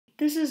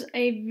This is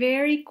a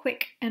very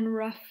quick and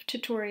rough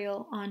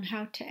tutorial on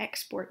how to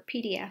export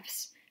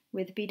PDFs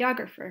with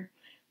Beadographer.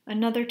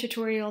 Another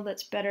tutorial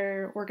that's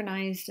better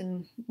organized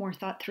and more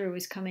thought through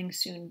is coming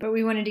soon, but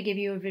we wanted to give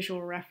you a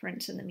visual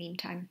reference in the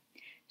meantime.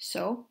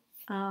 So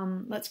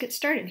let's get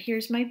started.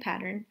 Here's my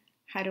pattern.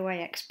 How do I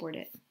export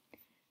it?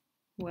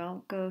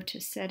 Well, go to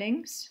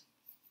Settings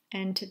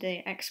and to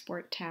the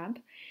Export tab.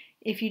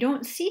 If you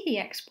don't see the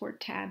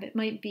Export tab, it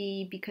might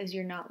be because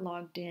you're not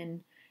logged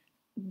in.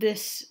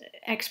 This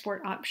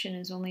export option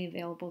is only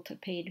available to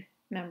paid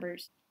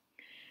members.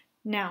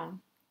 Now,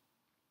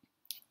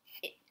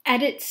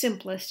 at its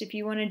simplest, if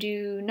you want to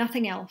do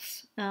nothing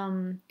else,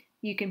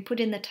 you can put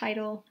in the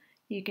title,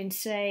 you can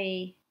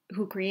say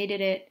who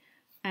created it,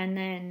 and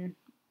then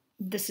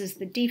this is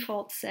the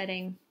default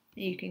setting.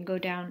 You can go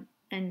down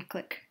and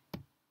click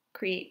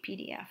Create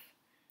PDF.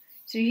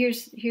 So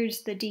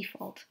here's the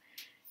default.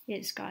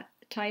 It's got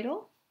the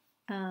title,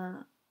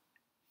 your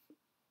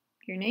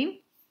name,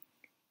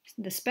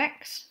 the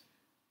specs,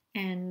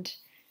 and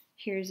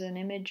here's an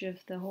image of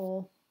the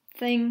whole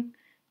thing,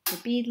 the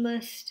bead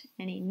list,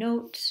 any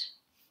notes,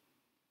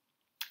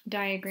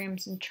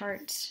 diagrams and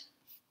charts,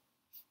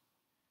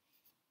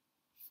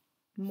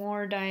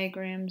 more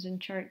diagrams and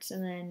charts,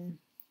 and then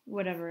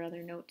whatever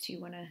other notes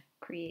you want to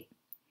create.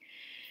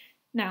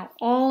 Now,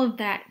 all of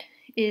that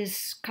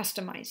is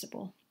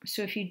customizable.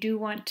 So if you do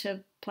want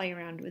to play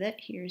around with it,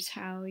 here's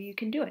how you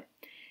can do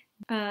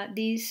it.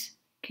 These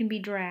can be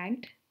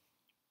dragged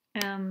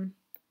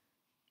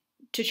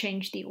to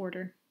change the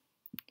order.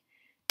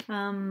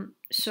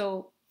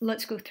 So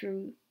let's go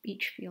through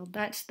each field.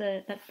 That's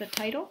the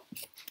title.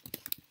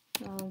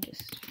 I'll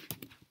just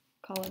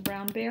call it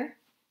Brown Bear.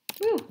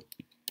 Woo!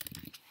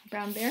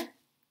 Brown Bear.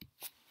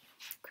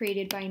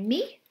 Created by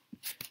me,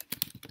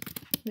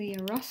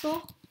 Leah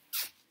Russell.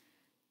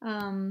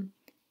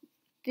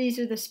 These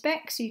are the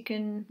specs. You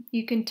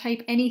can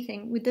type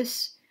anything with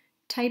this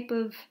type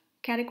of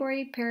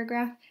category,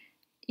 paragraph.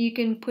 You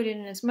can put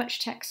in as much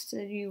text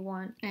as you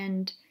want,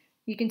 and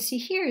you can see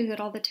here that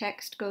all the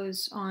text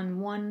goes on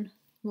one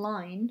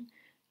line,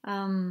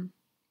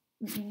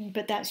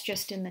 but that's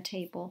just in the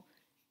table.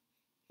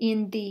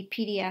 In the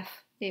PDF,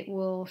 it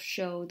will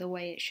show the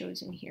way it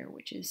shows in here,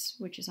 which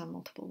is on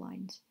multiple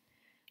lines.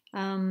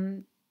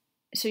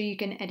 So you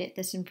can edit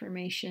this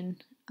information.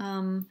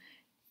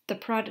 The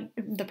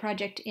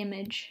project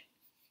image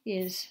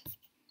is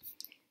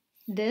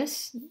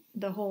this,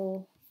 the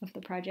whole of the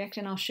project,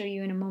 and I'll show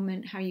you in a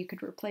moment how you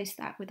could replace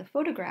that with a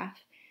photograph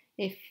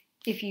if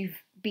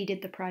you've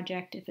beaded the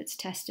project, if it's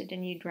tested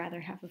and you'd rather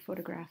have a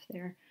photograph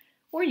there.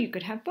 Or you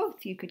could have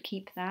both. You could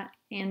keep that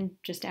and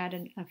just add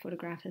a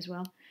photograph as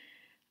well.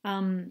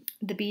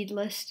 The bead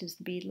list is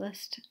the bead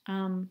list.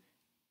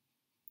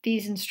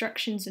 These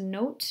instructions and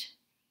notes,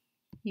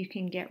 you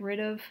can get rid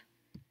of.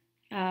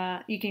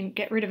 You can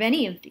get rid of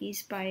any of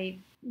these by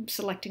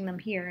selecting them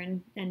here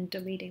and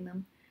deleting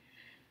them.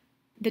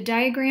 The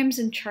diagrams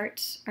and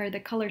charts are the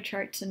color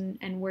charts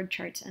and word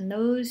charts, and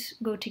those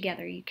go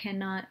together. You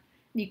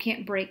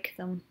can't break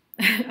them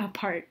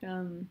apart.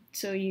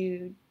 So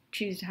you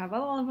choose to have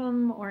all of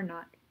them or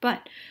not.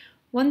 But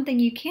one thing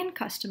you can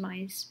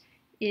customize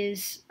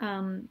is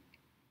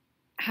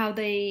how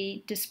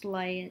they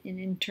display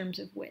in terms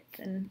of width.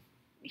 And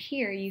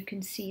here you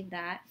can see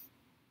that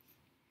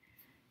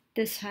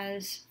this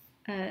has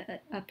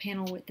a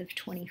panel width of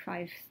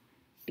 25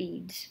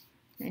 beads,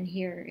 and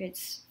here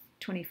it's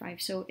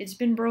 25. So it's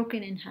been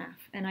broken in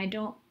half, and I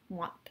don't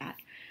want that.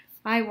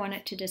 I want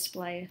it to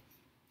display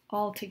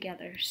all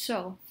together.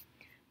 So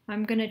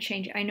I'm going to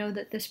change. I know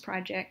that this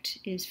project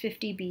is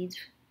 50 beads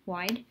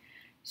wide,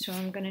 so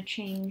I'm going to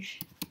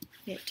change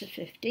it to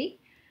 50.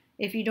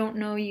 If you don't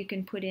know, you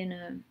can put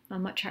in a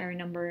much higher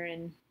number,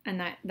 and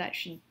that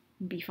should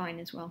be fine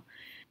as well.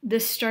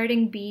 The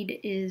starting bead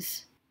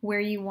is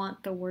where you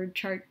want the word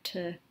chart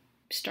to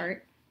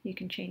start. You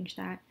can change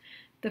that.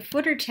 The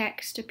footer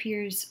text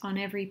appears on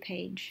every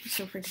page.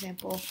 So for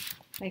example,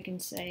 I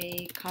can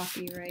say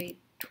copyright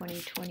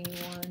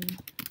 2021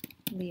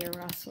 Leah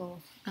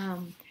Russell.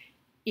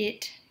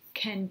 It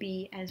can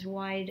be as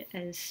wide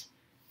as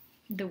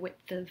the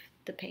width of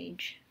the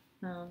page.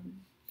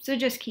 So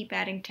just keep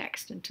adding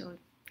text until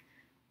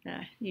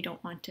you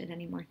don't want it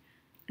anymore.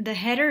 The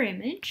header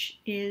image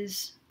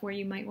is where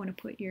you might want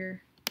to put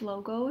your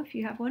logo if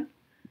you have one.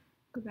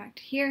 Go back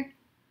to here,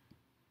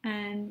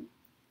 and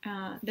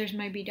there's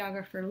my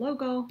Beadographer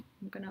logo.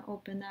 I'm going to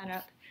open that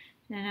up,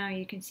 and now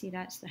you can see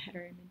that's the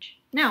header image.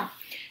 Now,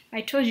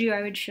 I told you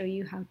I would show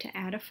you how to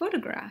add a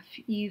photograph.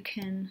 You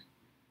can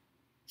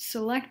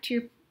select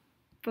your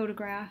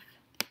photograph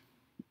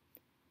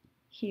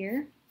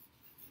here.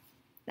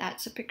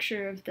 That's a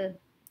picture of the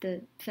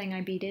thing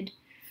I beaded.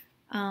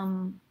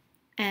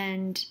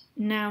 And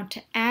now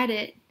to add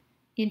it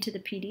into the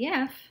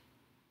PDF,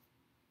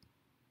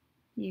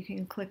 you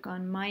can click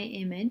on My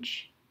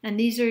Image, and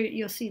these are,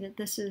 you'll see that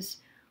this is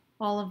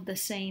all of the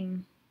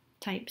same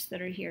types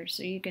that are here.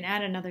 So you can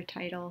add another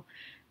title,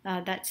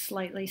 that's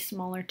slightly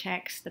smaller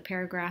text. The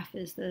paragraph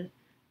is the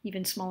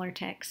even smaller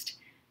text.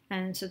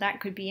 And so that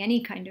could be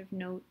any kind of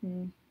note,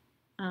 and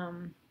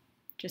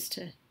just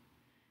to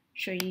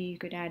show you, you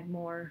could add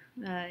more.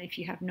 If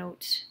you have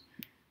notes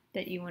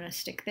that you want to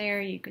stick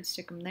there, you could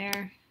stick them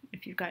there.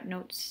 If you've got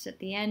notes at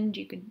the end,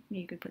 you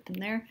could put them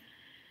there.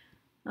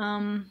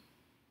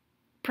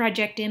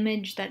 Project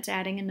image, that's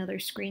adding another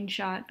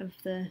screenshot of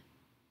the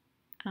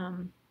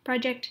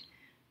project.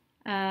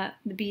 The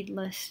bead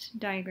list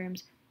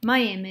diagrams.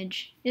 My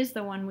image is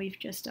the one we've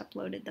just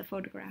uploaded, the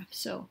photograph.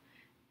 So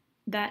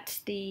that's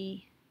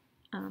the,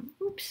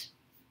 oops.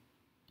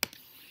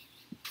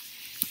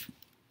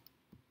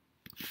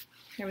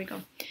 There we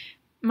go.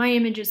 My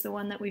image is the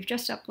one that we've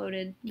just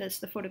uploaded, that's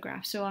the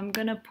photograph. So I'm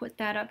gonna put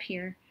that up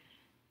here,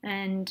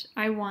 and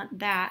I want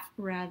that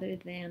rather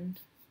than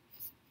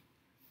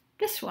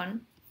this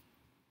one.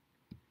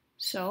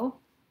 So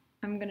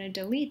I'm gonna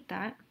delete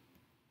that.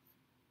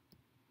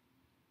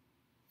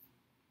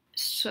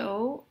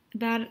 So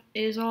that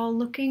is all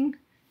looking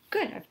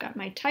good. I've got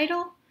my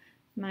title,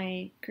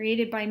 my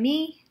created by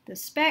me, the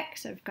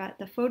specs, I've got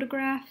the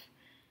photograph,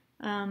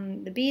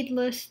 the bead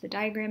list, the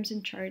diagrams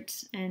and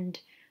charts, and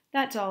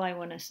that's all I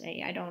want to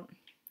say. I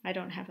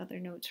don't have other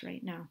notes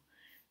right now.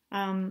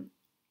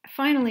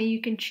 Finally,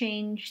 you can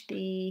change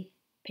the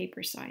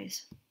paper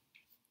size.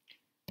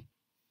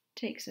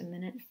 Takes a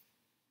minute.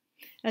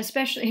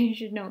 Especially, you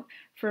should note,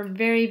 for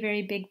very,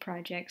 very big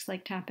projects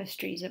like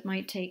tapestries, it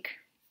might take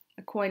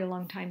quite a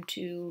long time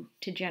to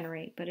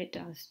generate, but it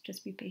does.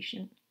 Just be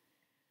patient.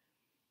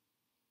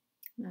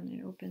 And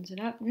it opens it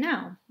up.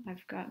 Now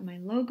I've got my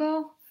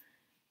logo,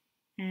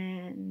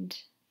 and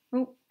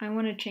oh, I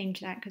want to change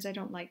that because I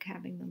don't like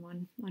having them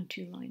on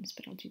two lines,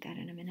 but I'll do that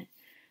in a minute.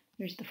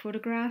 There's the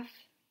photograph.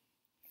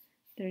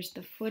 There's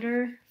the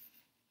footer.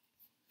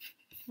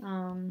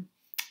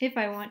 If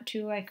I want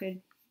to, I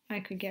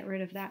could get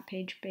rid of that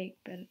page break,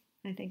 but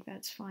I think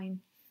that's fine.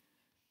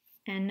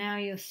 And now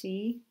you'll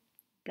see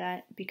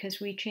that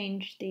because we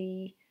changed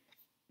the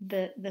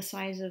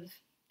size of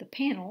the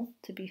panel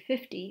to be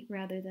 50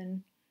 rather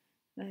than,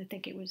 I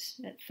think it was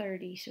at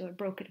 30, so it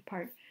broke it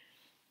apart.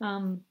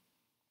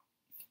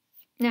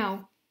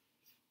 Now,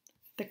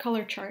 the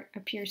color chart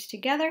appears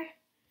together,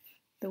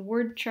 the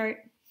word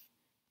chart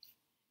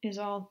is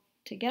all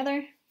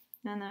together,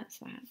 and that's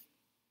that.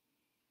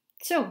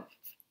 So,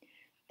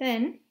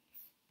 then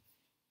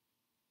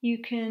you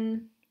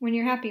can, when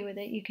you're happy with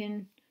it, you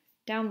can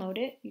download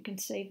it, you can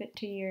save it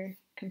to your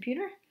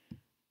computer,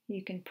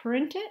 you can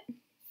print it,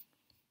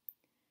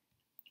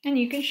 and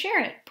you can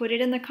share it. Put it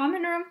in the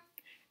common room,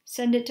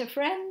 send it to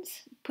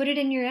friends, put it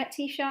in your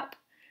Etsy shop.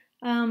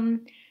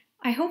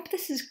 I hope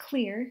this is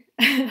clear.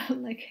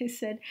 Like I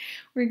said,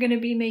 we're going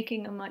to be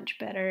making a much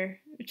better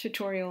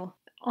tutorial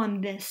on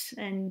this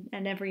and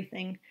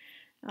everything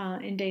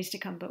in days to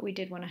come, but we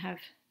did want to have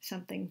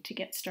something to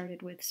get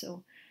started with.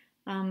 So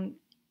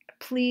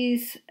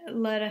please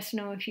let us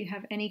know if you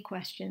have any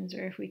questions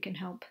or if we can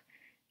help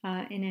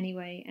in any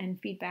way,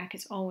 and feedback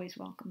is always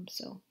welcome.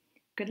 So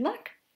good luck.